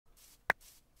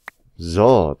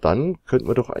So, dann könnten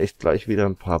wir doch echt gleich wieder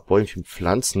ein paar Bäumchen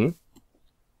pflanzen.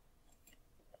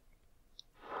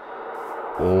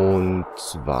 Und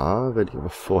zwar werde ich aber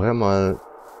vorher mal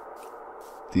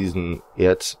diese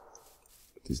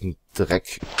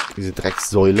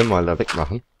Drecksäule mal da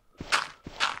wegmachen.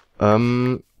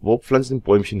 Wo pflanzen wir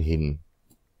Bäumchen hin?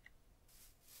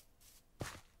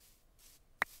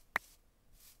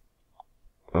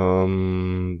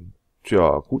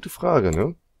 Tja, gute Frage,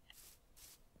 ne?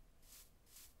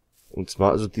 Und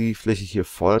zwar, also die Fläche hier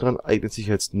vorne dran eignet sich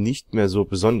jetzt nicht mehr so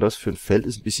besonders. Für ein Feld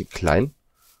ist ein bisschen klein.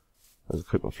 Also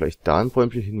könnte man vielleicht da ein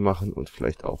Bäumchen hinmachen und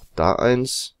vielleicht auch da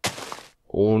eins.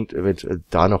 Und eventuell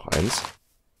da noch eins.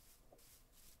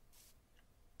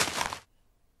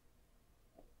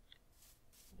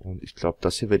 Und ich glaube,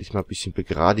 das hier werde ich mal ein bisschen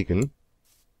begradigen.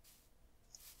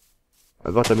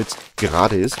 Einfach damit es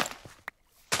gerade ist.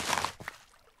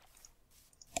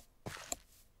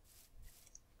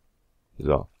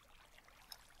 So.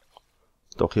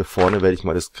 Doch hier vorne werde ich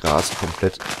mal das Gras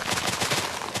komplett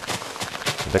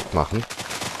wegmachen.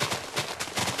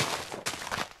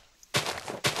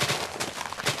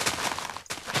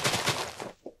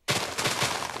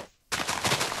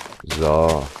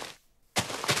 So.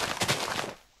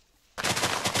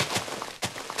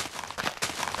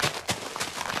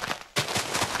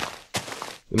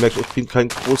 Ihr merkt, ich bin kein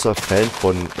großer Fan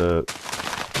von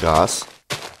Gras.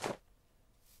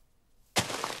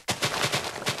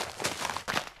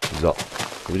 So,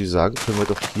 würde ich sagen, können wir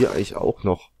doch hier eigentlich auch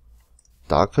noch...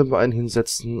 Da können wir einen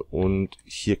hinsetzen und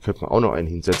hier können wir auch noch einen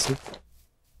hinsetzen.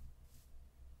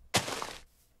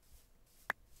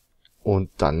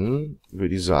 Und dann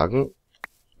würde ich sagen,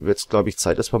 wird es, glaube ich,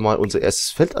 Zeit, dass wir mal unser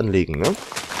erstes Feld anlegen, ne?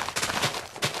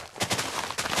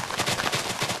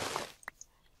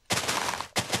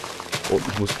 Und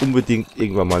ich muss unbedingt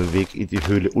irgendwann mal einen Weg in die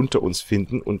Höhle unter uns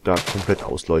finden und da komplett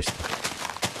ausleuchten.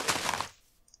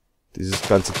 Dieses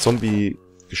ganze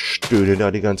Zombie-Gestöhne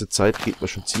da die ganze Zeit geht mir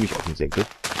schon ziemlich auf den Senkel.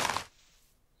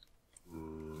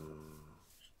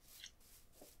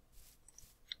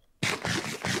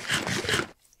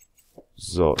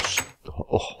 So,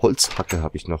 Holzhacke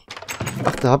habe ich noch.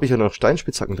 Ach, da habe ich ja noch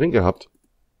Steinspitzhacken drin gehabt.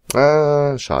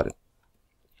 Ah, schade.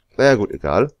 Naja gut,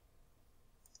 egal.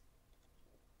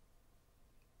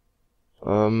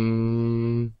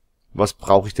 Was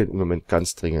brauche ich denn im Moment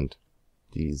ganz dringend?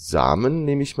 Die Samen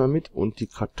nehme ich mal mit und die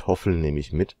Kartoffeln nehme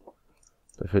ich mit.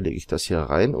 Dafür lege ich das hier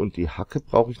rein und die Hacke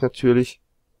brauche ich natürlich.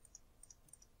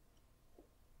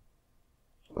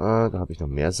 Da habe ich noch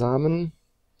mehr Samen.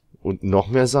 Und noch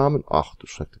mehr Samen. Ach du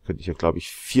Schreck, da könnte ich ja, glaube ich,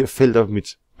 4 Felder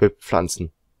mit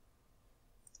bepflanzen.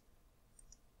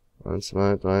 1,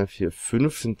 2, 3, 4,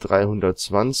 5 sind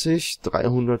 320.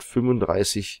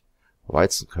 335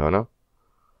 Weizenkörner.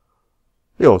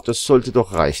 Ja, das sollte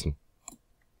doch reichen.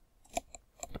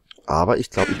 Aber ich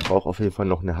glaube, ich brauche auf jeden Fall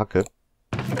noch eine Hacke.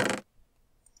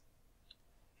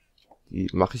 Die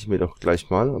mache ich mir doch gleich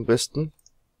mal am besten.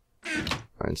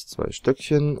 1, 2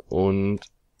 Stöckchen und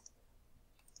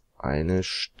eine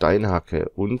Steinhacke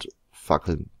und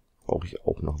Fackeln brauche ich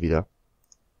auch noch wieder.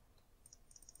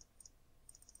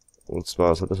 Und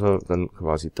zwar soll das dann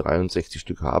quasi 63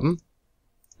 Stück haben.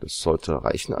 Das sollte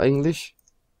reichen eigentlich.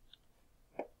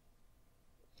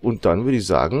 Und dann würde ich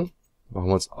sagen, machen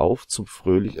wir uns auf zum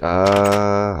fröhlich...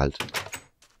 halt.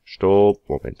 Stopp.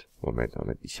 Moment.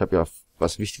 Ich habe ja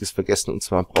was Wichtiges vergessen und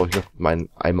zwar brauche ich noch meinen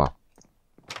Eimer.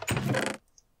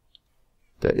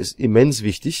 Der ist immens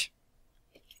wichtig.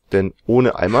 Denn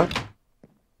ohne Eimer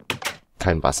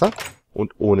kein Wasser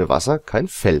und ohne Wasser kein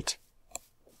Feld.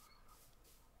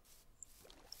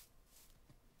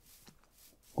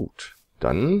 Gut,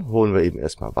 dann holen wir eben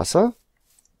erstmal Wasser.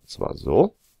 Und zwar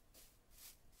so.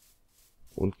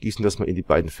 Und gießen das mal in die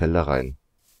beiden Felder rein.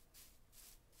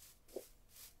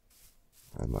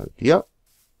 Einmal hier.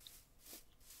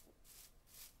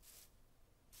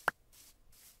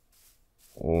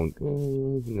 Und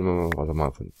nehmen wir Wasser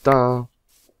mal von da.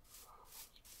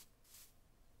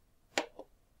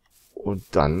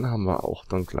 Und dann haben wir auch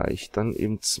dann gleich dann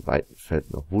im zweiten Feld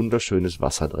noch wunderschönes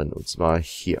Wasser drin. Und zwar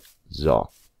hier. So.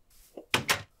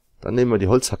 Dann nehmen wir die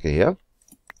Holzhacke her.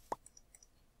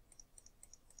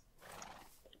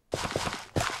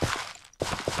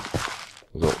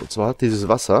 So, und zwar hat dieses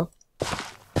Wasser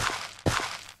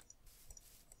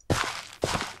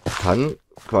kann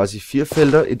quasi 4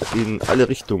 Felder in alle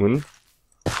Richtungen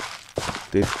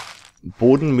den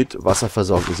Boden mit Wasser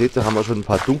versorgen. Ihr seht, da haben wir schon ein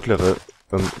paar dunklere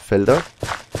Felder.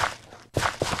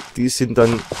 Die sind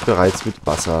dann bereits mit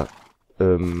Wasser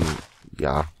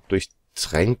ja,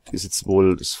 durchtränkt, ist jetzt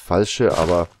wohl das Falsche,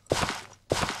 aber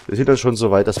wir sind dann schon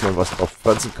so weit, dass man was drauf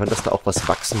pflanzen kann, dass da auch was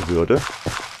wachsen würde.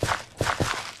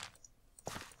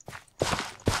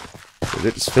 Ihr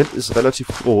seht, das Feld ist relativ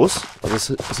groß.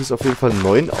 Also es ist auf jeden Fall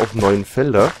 9 auf 9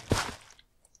 Felder.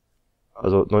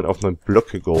 Also 9 auf 9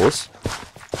 Blöcke groß.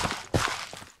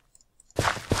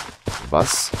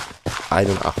 Was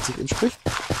 81 entspricht.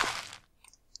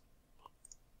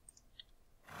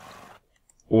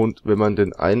 Und wenn man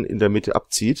den einen in der Mitte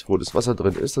abzieht, wo das Wasser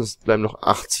drin ist, dann bleiben noch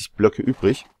 80 Blöcke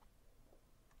übrig,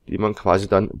 die man quasi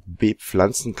dann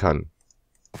bepflanzen kann.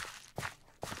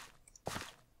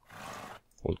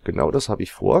 Und genau das habe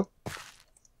ich vor.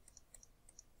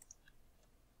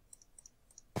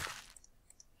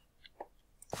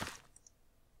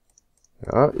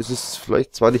 Ja, es ist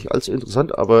vielleicht zwar nicht allzu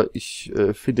interessant, aber ich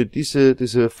finde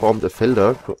diese Form der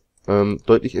Felder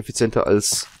deutlich effizienter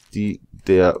als die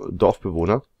der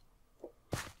Dorfbewohner,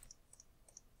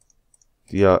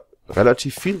 die ja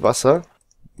relativ viel Wasser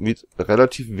mit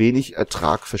relativ wenig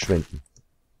Ertrag verschwenden.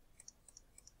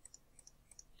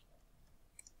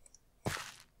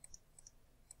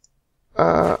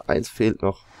 Ah, eins fehlt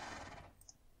noch.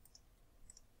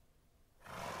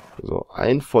 So,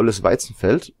 ein volles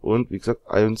Weizenfeld und wie gesagt,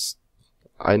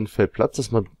 ein Feld Platz,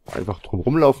 dass man einfach drum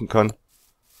rumlaufen kann.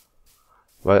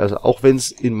 Weil also auch wenn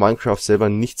es in Minecraft selber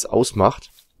nichts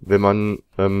ausmacht, wenn man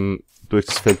durch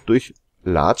das Feld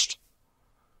durchlatscht,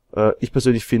 ich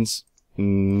persönlich finde es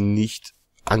nicht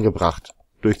angebracht,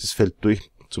 durch das Feld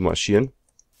durchzumarschieren.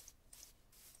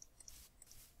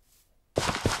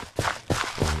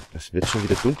 Es wird schon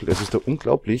wieder dunkel. Es ist doch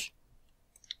unglaublich,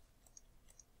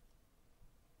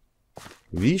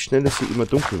 wie schnell es hier immer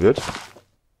dunkel wird.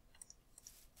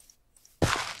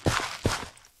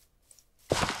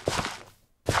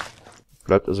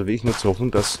 Bleibt also wirklich nur zu hoffen,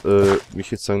 dass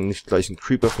mich jetzt dann nicht gleich ein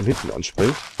Creeper von hinten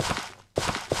anspringt.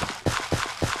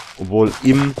 Obwohl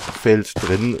im Feld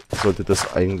drin sollte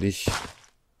das eigentlich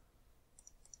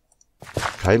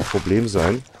kein Problem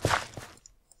sein,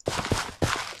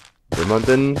 wenn man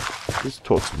denn das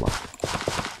Tor zumacht.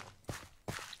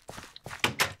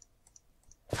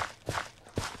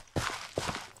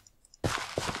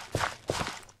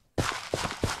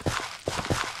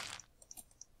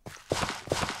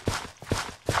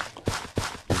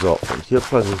 So, und hier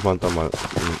pflanze ich dann mal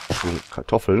einen Schwung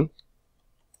Kartoffeln.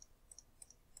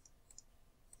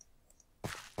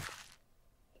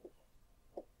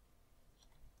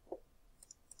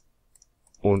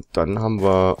 Und dann haben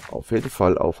wir auf jeden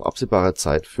Fall auf absehbare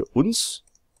Zeit für uns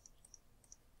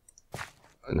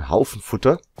einen Haufen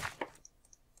Futter.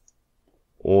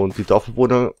 Und die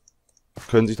Dorfbewohner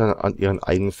können sich dann an ihren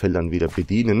eigenen Feldern wieder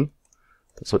bedienen.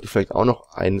 Das sollte ich vielleicht auch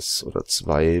noch 1 oder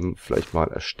 2 vielleicht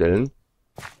mal erstellen.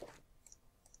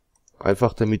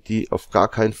 Einfach damit die auf gar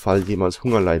keinen Fall jemals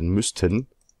Hunger leiden müssten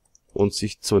und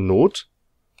sich zur Not,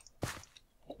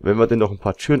 wenn wir denn noch ein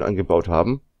paar Türen angebaut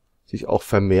haben, sich auch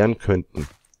vermehren könnten.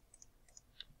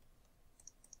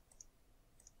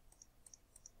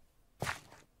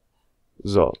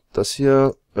 So, das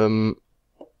hier war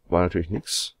natürlich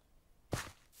nichts.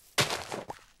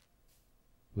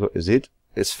 So, ihr seht,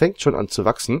 es fängt schon an zu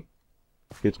wachsen.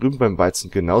 Hier drüben beim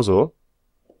Weizen genauso.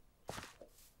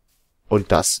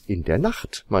 Und das in der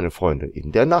Nacht, meine Freunde,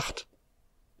 in der Nacht.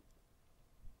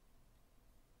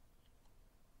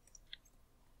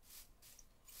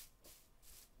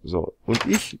 So, und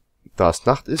ich, da es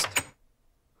Nacht ist,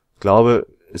 glaube,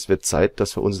 es wird Zeit,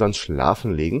 dass wir uns dann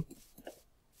schlafen legen.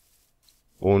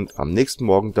 Und am nächsten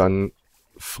Morgen dann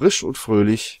frisch und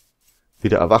fröhlich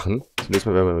wieder erwachen. Zunächst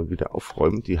mal werden wir wieder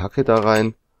aufräumen. Die Hacke da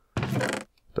rein.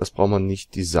 Das braucht man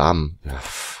nicht. Die Samen. Ja,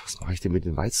 was mache ich denn mit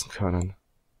den Weizenkörnern?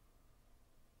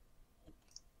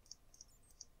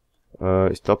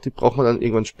 Ich glaube, die braucht man dann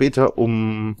irgendwann später,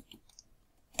 um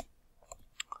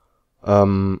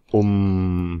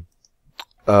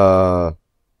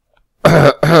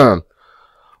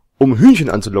Hühnchen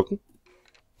anzulocken.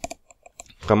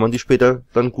 Kann man die später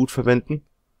dann gut verwenden.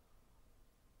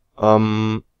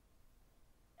 Den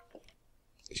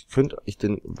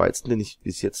Weizen, den ich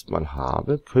bis jetzt mal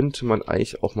habe, könnte man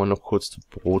eigentlich auch mal noch kurz zu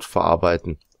Brot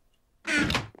verarbeiten.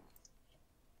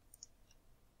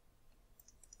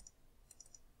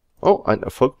 Oh, ein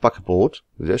Erfolg Backbrot.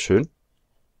 Sehr schön.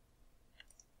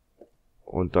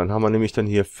 Und dann haben wir nämlich dann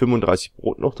hier 35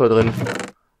 Brot noch da drin.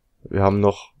 Wir haben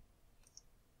noch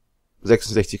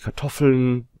 66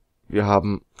 Kartoffeln. Wir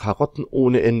haben Karotten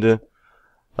ohne Ende.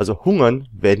 Also hungern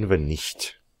werden wir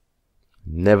nicht.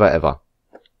 Never ever.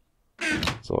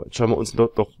 So, jetzt schauen wir uns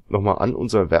doch noch mal an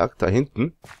unser Werk da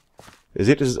hinten. Ihr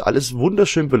seht, es ist alles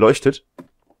wunderschön beleuchtet.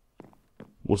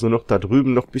 Muss nur noch da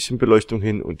drüben noch ein bisschen Beleuchtung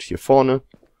hin und hier vorne.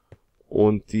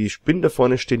 Und die Spinnen da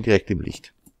vorne stehen direkt im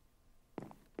Licht.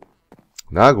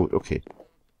 Na gut, okay.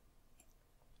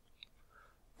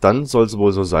 Dann soll es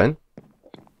wohl so sein.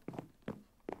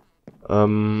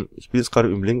 Ich bin jetzt gerade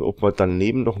überlegen, ob wir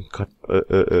daneben noch ein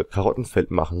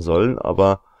Karottenfeld machen sollen,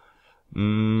 aber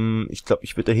ich glaube,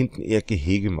 ich werde da hinten eher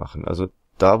Gehege machen. Also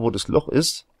da, wo das Loch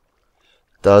ist,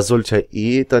 da sollte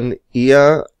dann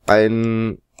eher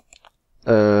ein,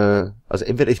 also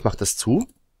entweder ich mache das zu,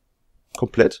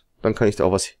 komplett, dann kann ich da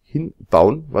auch was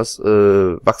hinbauen, was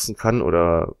wachsen kann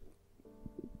oder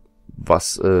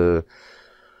was Tier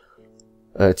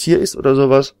ist oder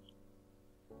sowas.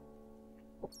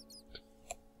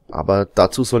 Aber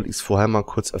dazu soll ich es vorher mal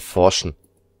kurz erforschen.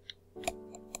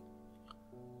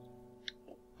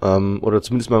 Oder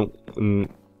zumindest mal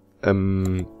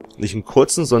nicht einen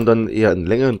kurzen, sondern eher einen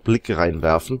längeren Blick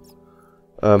reinwerfen.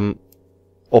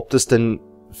 Ob das denn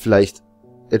vielleicht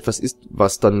etwas ist,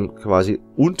 was dann quasi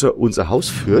unter unser Haus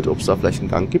führt, ob es da vielleicht einen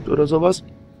Gang gibt oder sowas.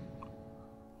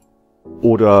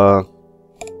 Oder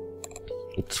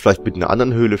ob es vielleicht mit einer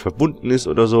anderen Höhle verbunden ist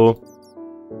oder so.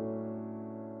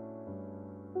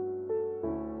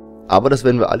 Aber das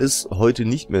werden wir alles heute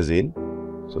nicht mehr sehen,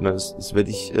 sondern das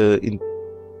werde ich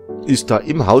ist da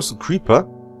im Haus ein Creeper?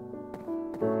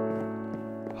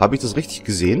 Habe ich das richtig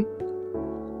gesehen?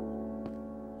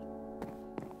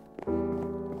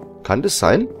 Kann das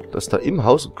sein, dass da im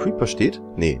Haus ein Creeper steht?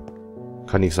 Nee,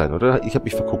 kann nicht sein, oder? Ich habe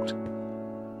mich verguckt.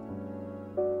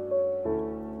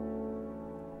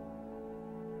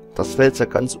 Das wäre jetzt ja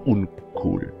ganz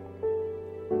uncool.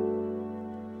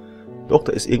 Doch,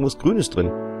 da ist irgendwas Grünes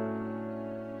drin.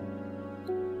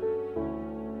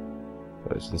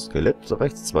 Da ist ein Skelett, da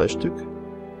rechts 2 Stück.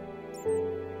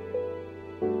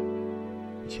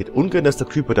 Ich hätte ungern, dass der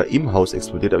Creeper da im Haus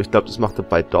explodiert, aber ich glaube, das macht er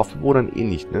bei Dorfbewohnern eh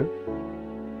nicht, ne?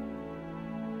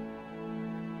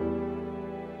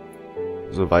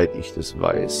 Soweit ich das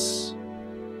weiß.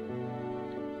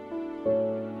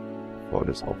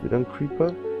 Vorne ist auch wieder ein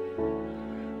Creeper.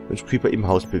 Mensch, Creeper im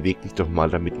Haus, beweg dich doch mal,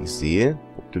 damit ich sehe,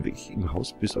 ob du wirklich im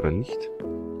Haus bist oder nicht.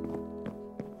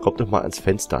 Komm doch mal ans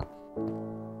Fenster.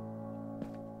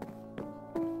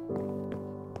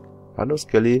 Hallo,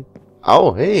 Skelly.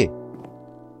 Au, hey.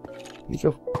 Nicht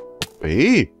auf...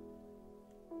 Hey.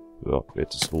 Ja,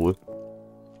 jetzt ist wohl.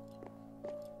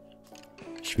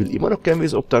 Ich will immer noch gerne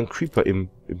wissen, ob da ein Creeper im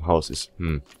Haus ist.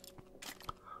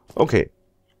 Okay.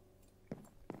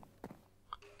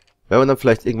 Werden wir dann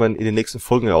vielleicht irgendwann in den nächsten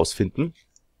Folgen herausfinden.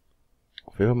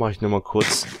 Auf jeden Fall mache ich nochmal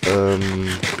kurz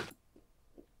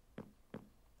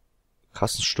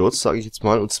Kassensturz, sage ich jetzt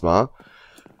mal. Und zwar,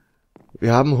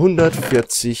 wir haben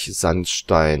 140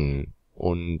 Sandstein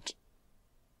und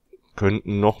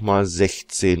könnten nochmal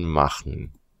 16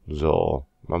 machen. So,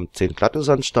 wir haben 10 glatte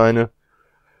Sandsteine.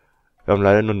 Wir haben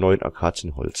leider nur 9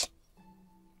 Akazienholz.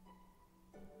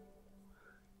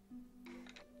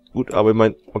 Gut, aber ich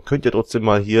meine, man könnte ja trotzdem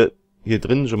mal hier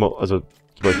drin schon mal, also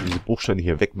zum Beispiel diese Bruchsteine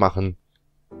hier wegmachen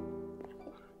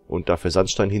und dafür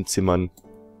Sandstein hinzimmern.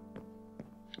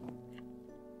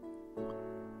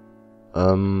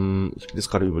 Ich bin jetzt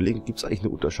gerade überlegen, gibt es eigentlich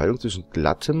eine Unterscheidung zwischen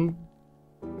glattem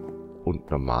und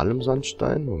normalem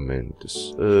Sandstein? Moment,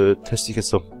 das teste ich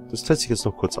jetzt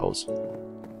noch kurz aus.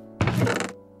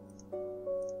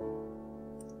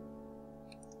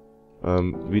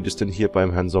 Wie das denn hier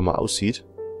beim Herrn Sommer aussieht.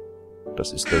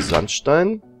 Das ist der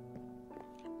Sandstein.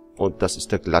 Und das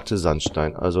ist der glatte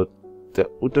Sandstein. Also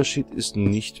der Unterschied ist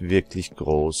nicht wirklich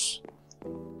groß.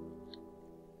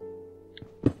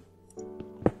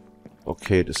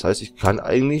 Okay, das heißt, ich könnte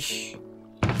eigentlich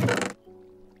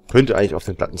auf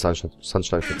den glatten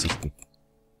Sandstein verzichten.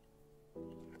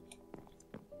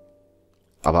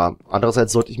 Aber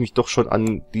andererseits sollte ich mich doch schon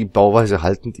an die Bauweise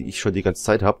halten, die ich schon die ganze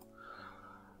Zeit habe.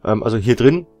 Also hier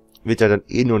drin wird ja dann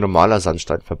eh nur normaler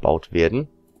Sandstein verbaut werden.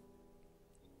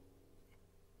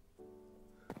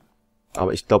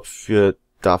 Aber ich glaube,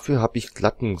 dafür habe ich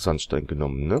glatten Sandstein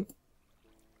genommen, ne?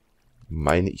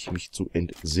 Meine ich mich zu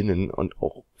entsinnen. Und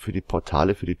auch für die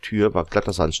Portale, für die Tür war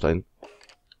glatter Sandstein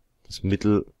das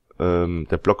Mittel,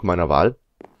 der Block meiner Wahl.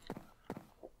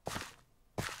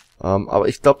 Aber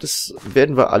ich glaube, das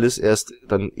werden wir alles erst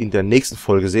dann in der nächsten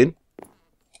Folge sehen.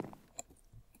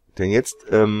 Denn jetzt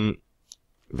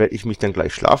werde ich mich dann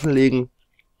gleich schlafen legen.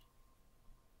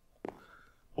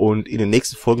 Und in den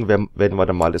nächsten Folgen werden wir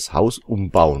dann mal das Haus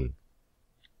umbauen.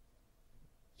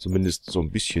 Zumindest so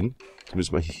ein bisschen.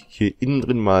 Zumindest mal hier innen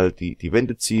drin mal die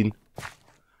Wände ziehen.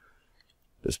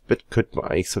 Das Bett könnten wir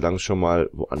eigentlich so lange schon mal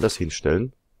woanders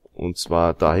hinstellen. Und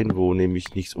zwar dahin, wo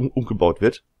nämlich nichts umgebaut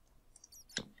wird.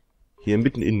 Hier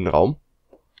mitten in den Raum.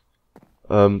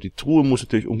 Die Truhe muss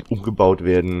natürlich umgebaut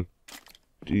werden.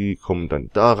 Die kommen dann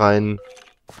da rein.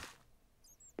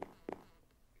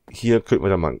 Hier könnten wir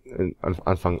dann mal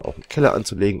anfangen, auch einen Keller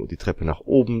anzulegen und die Treppe nach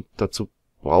oben dazu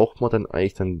braucht man dann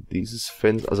eigentlich dann dieses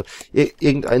Fenster? Also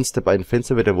irgendeins der beiden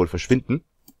Fenster wird ja wohl verschwinden.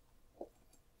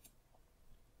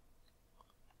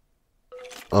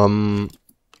 Und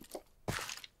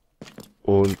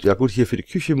ja gut, hier für die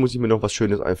Küche muss ich mir noch was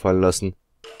Schönes einfallen lassen.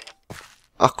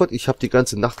 Ach Gott, ich habe die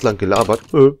ganze Nacht lang gelabert.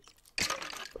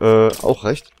 Auch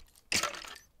recht.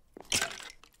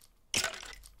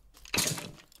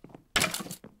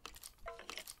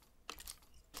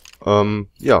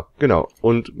 Ja, genau.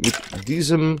 Und mit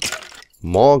diesem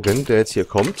Morgen, der jetzt hier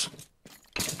kommt,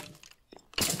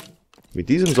 mit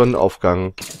diesem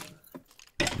Sonnenaufgang,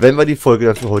 werden wir die Folge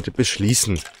dann für heute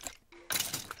beschließen.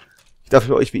 Ich darf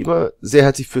euch wie immer sehr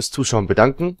herzlich fürs Zuschauen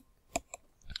bedanken.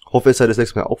 Hoffe, ihr seid das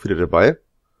nächste Mal auch wieder dabei,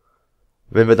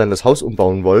 wenn wir dann das Haus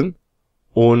umbauen wollen.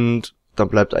 Und dann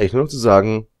bleibt eigentlich nur noch zu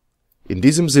sagen, in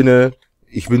diesem Sinne,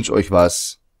 ich wünsche euch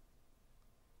was.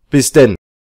 Bis denn!